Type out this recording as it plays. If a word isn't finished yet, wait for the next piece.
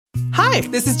Hi,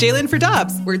 this is Jalen for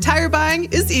Dobbs, where tire buying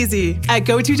is easy. At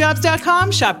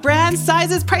GoToDobbs.com, shop brands,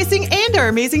 sizes, pricing, and our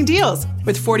amazing deals.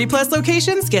 With 40-plus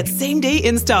locations, get same-day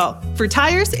install. For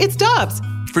tires, it's Dobbs.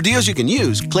 For deals you can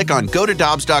use, click on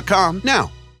GoToDobbs.com now.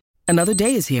 Another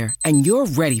day is here, and you're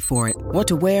ready for it. What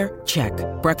to wear? Check.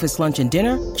 Breakfast, lunch, and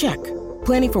dinner? Check.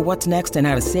 Planning for what's next and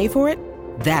how to save for it?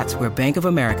 That's where Bank of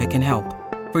America can help.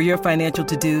 For your financial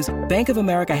to-dos, Bank of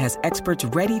America has experts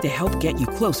ready to help get you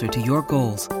closer to your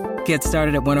goals. Get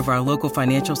started at one of our local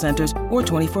financial centers or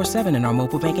 24/7 in our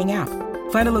mobile banking app.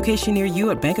 Find a location near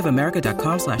you at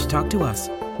bankofamerica.com/talktous.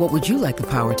 What would you like the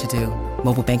power to do?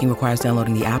 Mobile banking requires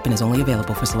downloading the app and is only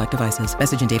available for select devices.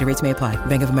 Message and data rates may apply.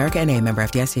 Bank of America N.A., member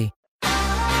FDIC.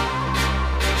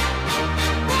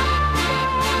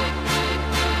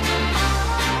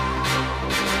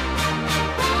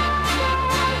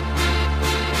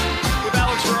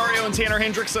 Tanner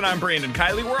Hendrickson, I'm Brandon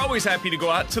Kiley. We're always happy to go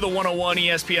out to the 101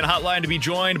 ESPN hotline to be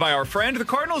joined by our friend, the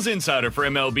Cardinals insider for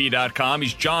MLB.com.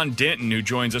 He's John Denton, who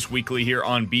joins us weekly here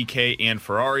on BK and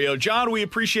Ferrario. John, we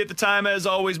appreciate the time as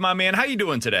always, my man. How you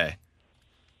doing today?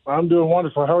 I'm doing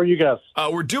wonderful. How are you guys?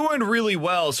 We're doing really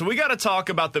well. So we got to talk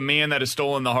about the man that has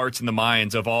stolen the hearts and the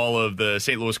minds of all of the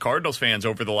St. Louis Cardinals fans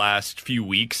over the last few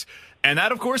weeks. And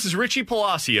that, of course, is Richie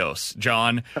Palacios.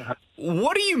 John,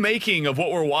 what are you making of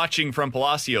what we're watching from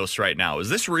Palacios right now? Is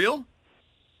this real?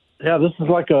 Yeah, this is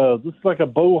like a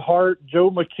Bo Hart,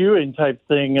 Joe McEwen type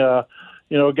thing. A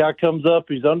guy comes up,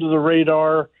 he's under the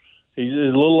radar, he's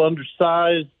a little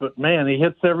undersized, but man, he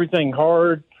hits everything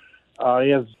hard. He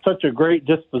has such a great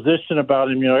disposition about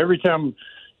him. Every time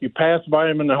you pass by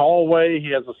him in the hallway,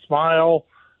 he has a smile.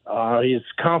 He has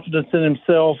confidence in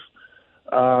himself.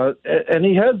 And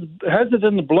he has it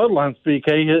in the bloodlines,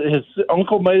 BK. His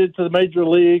uncle made it to the major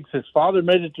leagues. His father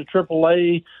made it to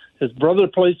AAA. His brother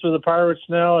plays for the Pirates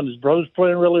now, and his brother's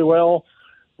playing really well.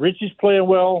 Richie's playing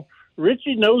well.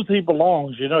 Richie knows he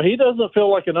belongs. He doesn't feel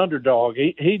like an underdog.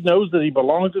 He knows that he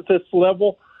belongs at this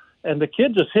level, and the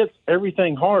kid just hits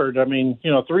everything hard.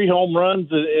 3 home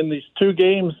runs in these 2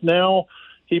 games now.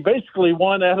 He basically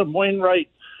won Adam Wainwright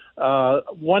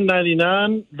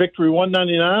 199, victory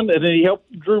 199, and then he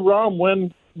helped Drew Rom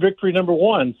win victory number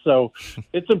 1. So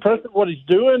it's impressive what he's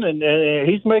doing, and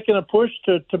he's making a push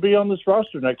to be on this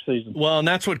roster next season. Well, and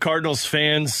that's what Cardinals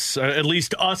fans, at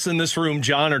least us in this room,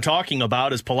 John, are talking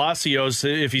about is Palacios,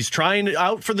 if he's trying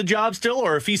out for the job still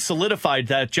or if he's solidified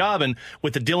that job. And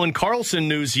with the Dylan Carlson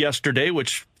news yesterday,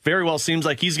 which very well seems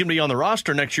like he's going to be on the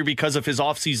roster next year because of his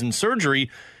offseason surgery,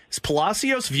 is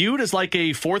Palacios viewed as like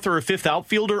a 4th or a 5th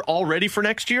outfielder already for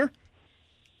next year?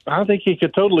 I think he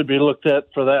could totally be looked at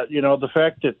for that. The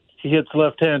fact that he hits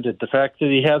left-handed, the fact that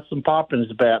he has some pop in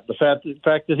his bat, the fact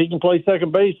that he can play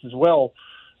second base as well.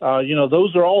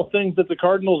 Those are all things that the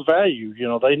Cardinals value.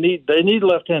 They need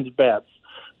left-handed bats.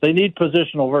 They need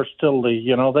positional versatility.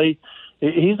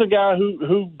 He's a guy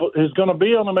who is going to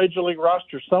be on a major league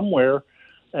roster somewhere.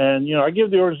 And, I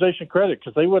give the organization credit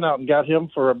because they went out and got him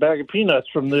for a bag of peanuts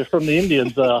from the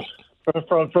Indians,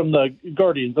 from the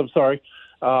Guardians, I'm sorry,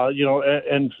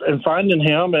 and finding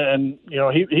him. And,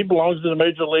 he belongs to the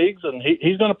major leagues, and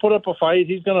he's going to put up a fight.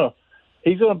 He's going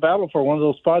to battle for one of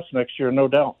those spots next year, no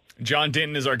doubt. John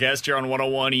Denton is our guest here on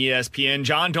 101 ESPN.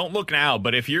 John, don't look now,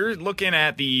 but if you're looking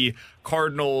at the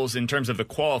Cardinals in terms of the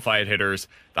qualified hitters,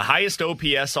 the highest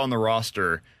OPS on the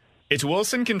roster, it's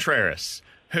Wilson Contreras,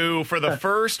 who for the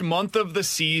first month of the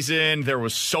season, there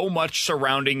was so much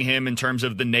surrounding him in terms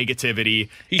of the negativity.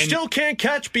 He still can't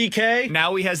catch, BK.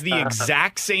 Now he has the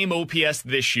exact same OPS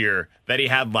this year that he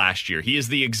had last year. He is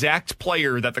the exact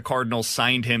player that the Cardinals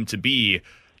signed him to be.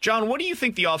 John, what do you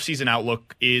think the offseason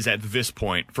outlook is at this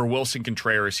point for Wilson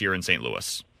Contreras here in St.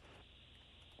 Louis?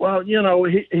 Well,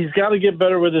 he's got to get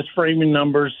better with his framing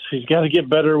numbers. He's got to get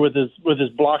better with his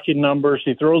blocking numbers.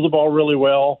 He throws the ball really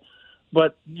well.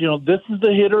 But, this is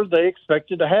the hitter they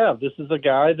expected to have. This is a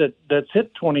guy that's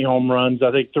hit 20 home runs,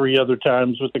 I think 3 other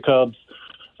times with the Cubs.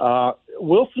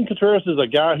 Wilson Contreras is a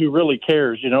guy who really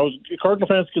cares. Cardinal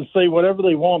fans can say whatever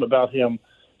they want about him.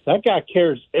 That guy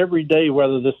cares every day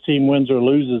whether this team wins or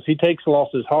loses. He takes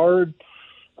losses hard.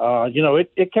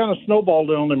 It kind of snowballed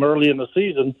on him early in the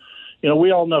season.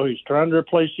 We all know he's trying to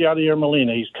replace Yadier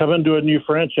Molina. He's coming to a new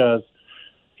franchise.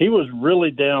 He was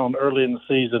really down early in the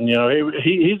season.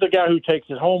 He's a guy who takes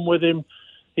it home with him.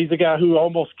 He's a guy who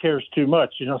almost cares too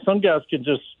much. Some guys can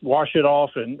just wash it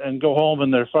off and go home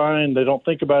and they're fine. They don't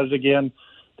think about it again.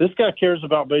 This guy cares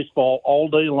about baseball all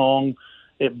day long.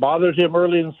 It bothered him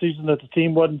early in the season that the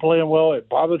team wasn't playing well. It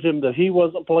bothered him that he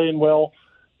wasn't playing well.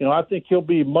 I think he'll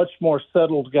be a much more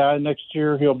settled guy next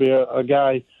year. He'll be a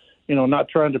guy, not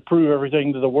trying to prove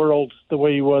everything to the world the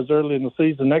way he was early in the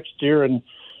season next year. And,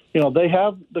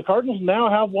 the Cardinals now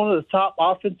have one of the top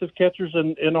offensive catchers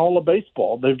in all of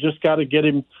baseball. They've just got to get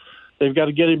him. They've got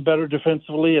to get him better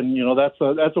defensively, and that's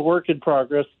a work in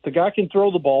progress. The guy can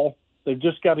throw the ball. They've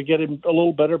just got to get him a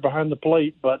little better behind the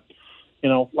plate. But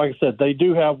like I said, they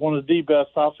do have one of the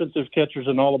best offensive catchers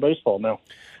in all of baseball now.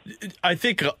 I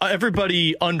think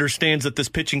everybody understands that this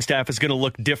pitching staff is going to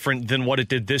look different than what it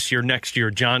did this year, next year.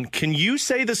 John, can you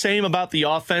say the same about the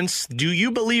offense? Do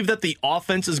you believe that the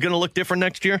offense is going to look different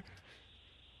next year?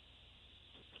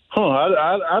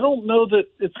 I don't know that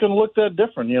it's going to look that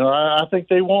different. I think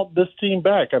they want this team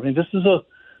back. I mean, this is a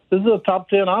top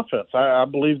 10 offense. I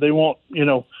believe they want,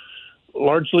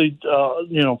 largely,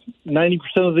 90%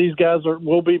 of these guys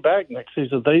will be back next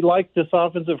season. They like this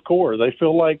offensive core. They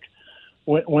feel like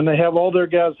when they have all their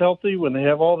guys healthy, when they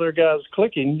have all their guys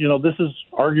clicking, this is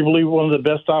arguably one of the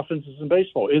best offenses in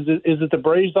baseball. Is it the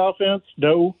Braves offense?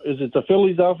 No. Is it the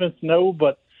Phillies offense? No.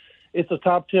 But it's a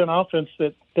top 10 offense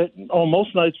that on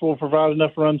most nights will provide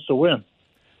enough runs to win.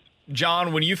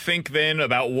 John, when you think then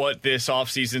about what this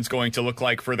offseason is going to look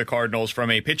like for the Cardinals from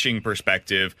a pitching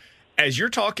perspective, as you're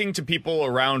talking to people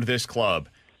around this club,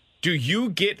 do you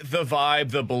get the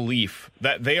vibe, the belief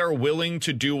that they are willing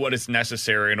to do what is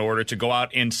necessary in order to go out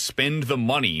and spend the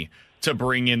money to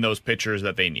bring in those pitchers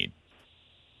that they need?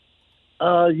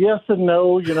 Yes and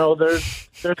no. There's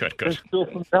still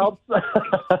some doubts.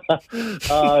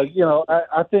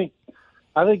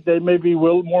 I think they may be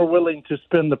more willing to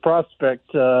spend the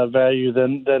prospect value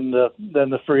than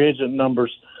the free agent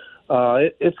numbers.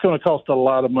 It's going to cost a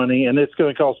lot of money, and it's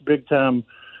going to cost big time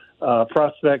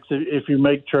prospects if you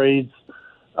make trades.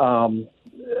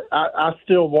 I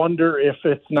still wonder if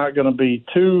it's not going to be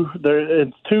two.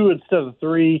 It's two instead of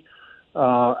three.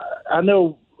 I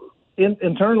know.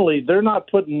 Internally, they're not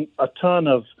putting a ton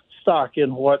of stock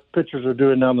in what pitchers are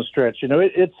doing down the stretch.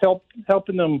 It's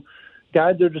helping them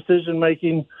guide their decision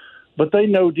making, but they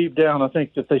know deep down, I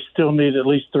think, that they still need at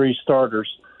least three starters.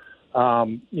 Is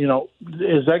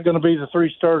that going to be the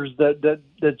three starters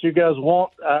that you guys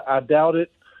want? I doubt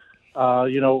it.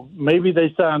 Maybe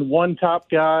they sign one top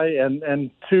guy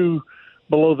and two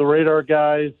below the radar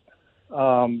guys.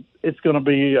 It's going to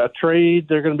be a trade.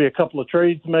 There are going to be a couple of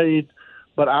trades made.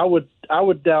 But I would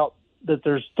doubt that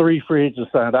there's three free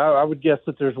agents signed. I would guess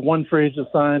that there's one free agent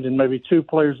signed and maybe two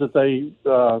players that they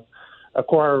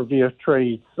acquire via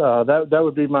trades. That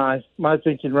would be my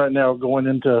thinking right now going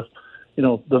into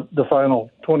the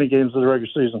final 20 games of the regular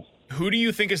season. Who do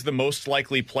you think is the most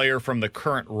likely player from the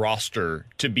current roster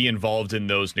to be involved in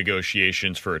those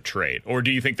negotiations for a trade? Or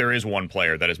do you think there is one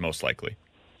player that is most likely?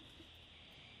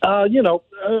 Every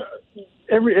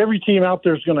team out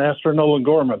there is going to ask for Nolan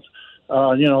Gorman.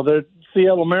 The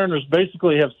Seattle Mariners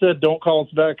basically have said, don't call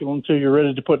us back until you're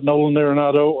ready to put Nolan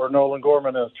Arenado or Nolan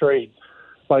Gorman in a trade.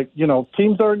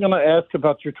 Teams aren't going to ask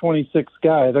about your 26th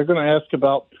guy. They're going to ask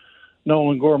about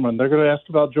Nolan Gorman. They're going to ask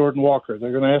about Jordan Walker.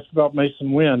 They're going to ask about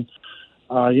Mason Wynn.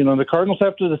 The Cardinals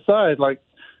have to decide,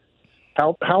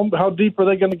 how deep are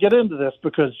they going to get into this?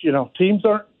 Because, teams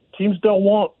don't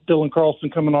want Dylan Carlson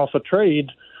coming off a trade.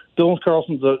 Dylan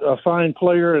Carlson's a fine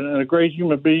player and a great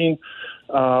human being.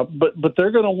 But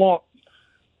they're going to want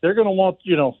Jordan Walker.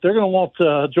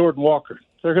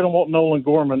 They're going to want Nolan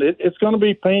Gorman. It's going to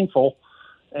be painful,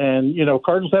 and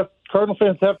Cardinal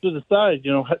fans have to decide.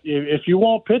 If you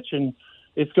want pitching,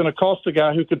 it's going to cost a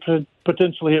guy who could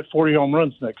potentially hit 40 home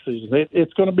runs next season.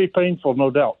 It's going to be painful, no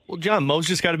doubt. Well, John, Mo's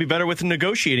just got to be better with the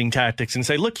negotiating tactics and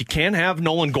say, look, you can't have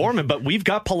Nolan Gorman, but we've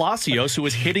got Palacios, who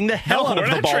is hitting the hell out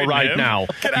of the ball right now.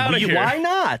 Get out of here. Why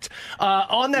not?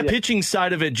 On that pitching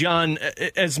side of it, John,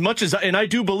 as much as, and I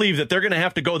do believe that they're going to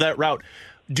have to go that route,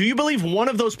 do you believe one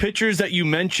of those pitchers that you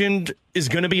mentioned is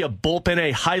going to be a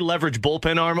high-leverage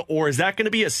bullpen arm, or is that going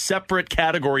to be a separate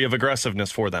category of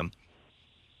aggressiveness for them?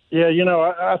 Yeah,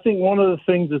 I think one of the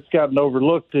things that's gotten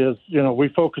overlooked is, we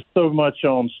focus so much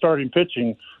on starting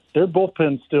pitching. Their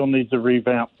bullpen still needs a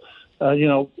revamp.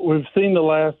 We've seen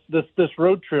this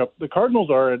road trip. The Cardinals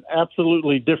are an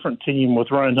absolutely different team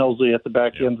with Ryan Helsley at the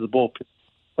back end of the bullpen.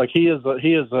 He is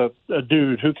a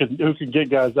dude who can get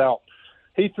guys out.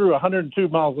 He threw 102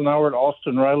 miles an hour to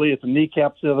Austin Riley at the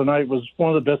kneecaps the other night. It was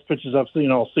one of the best pitches I've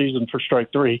seen all season for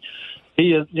strike three.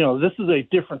 He is, this is a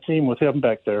different team with him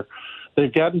back there.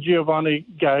 They've gotten Giovanni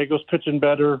Gallegos pitching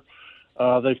better.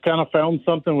 They've kind of found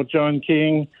something with John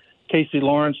King, Casey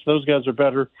Lawrence. Those guys are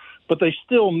better, but they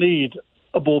still need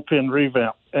a bullpen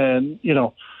revamp. And,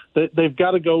 they've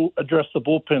got to go address the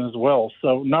bullpen as well.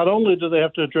 So not only do they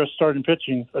have to address starting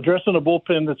pitching, addressing a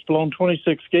bullpen that's blown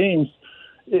 26 games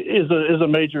is a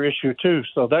major issue too.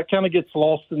 So that kind of gets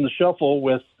lost in the shuffle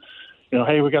with,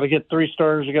 hey, we got to get 3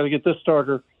 starters, we got to get this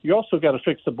starter. You also got to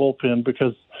fix the bullpen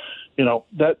because,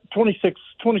 that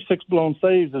 26 blown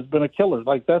saves has been a killer.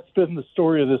 Like, that's been the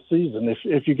story of this season.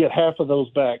 If you get half of those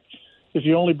back, if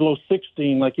you only blow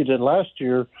 16 like you did last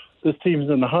year, this team's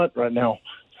in the hunt right now.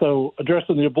 So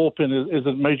addressing the bullpen is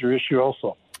a major issue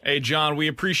also. Hey, John, we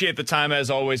appreciate the time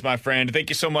as always, my friend. Thank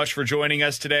you so much for joining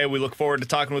us today. We look forward to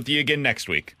talking with you again next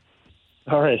week.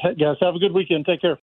 All right, guys, have a good weekend. Take care.